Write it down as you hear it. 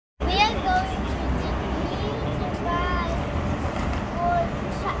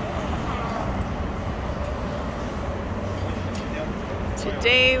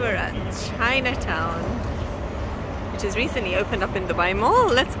Today we're at Chinatown, which has recently opened up in Dubai Mall.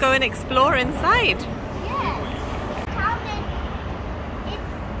 Let's go and explore inside. Yes.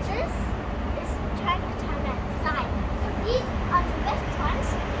 This is Chinatown outside. So these are the restaurants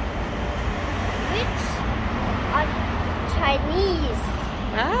which are Chinese.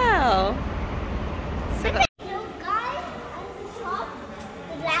 Wow. So So guys, at the top,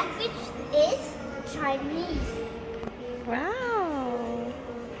 the language is Chinese. wow.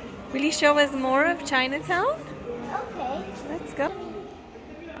 Will you show us more of Chinatown? Okay. Let's go.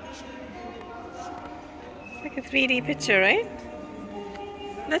 It's like a 3D picture, right?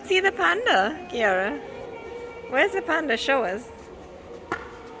 Let's see the panda, Kiara. Where's the panda? Show us.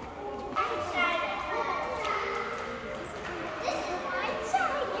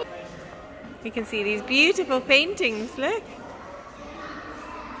 You can see these beautiful paintings, look.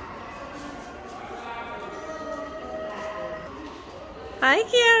 Hi,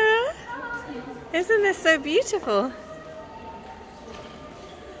 Kiara. Isn't this so beautiful?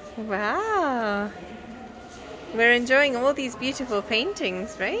 Wow. We're enjoying all these beautiful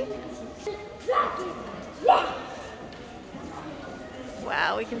paintings, right?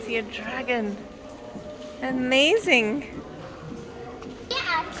 Wow, we can see a dragon. Amazing.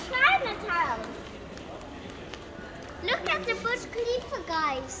 Yeah, Chinatown. Look at the Burj Khalifa,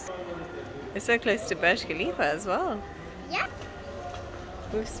 guys. We're so close to Burj Khalifa as well. Yeah.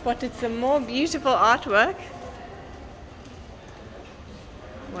 We've spotted some more beautiful artwork.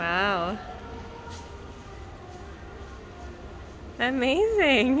 Wow.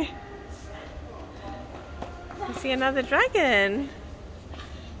 Amazing. I see another dragon.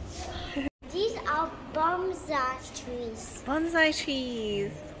 These are bonsai trees. Bonsai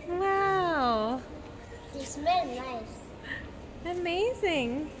trees. Wow. They smell nice.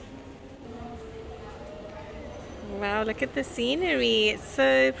 Amazing. Wow, look at the scenery. It's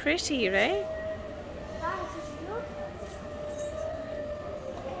so pretty, right?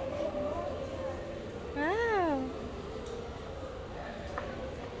 Wow.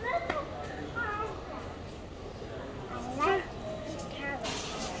 I like these carrots.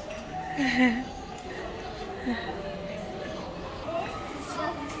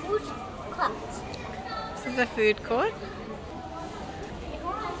 This is a food court.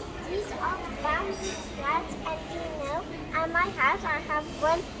 These are bamboo slats, and you know, at my house I have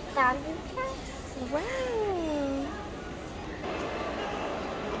one bamboo plant. Wow.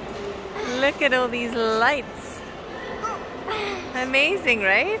 Look at all these lights. Amazing,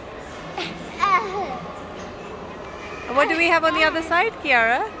 right? What do we have on the other side,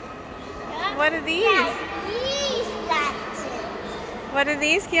 Kiara? What are these? Chinese lanterns. What are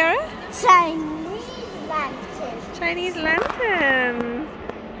these, Kiara? Chinese lanterns. Chinese lanterns.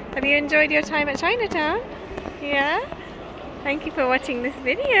 Have you enjoyed your time at Chinatown? Yeah? Thank you for watching this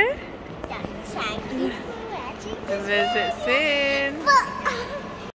video. Thank you for watching this Visit soon.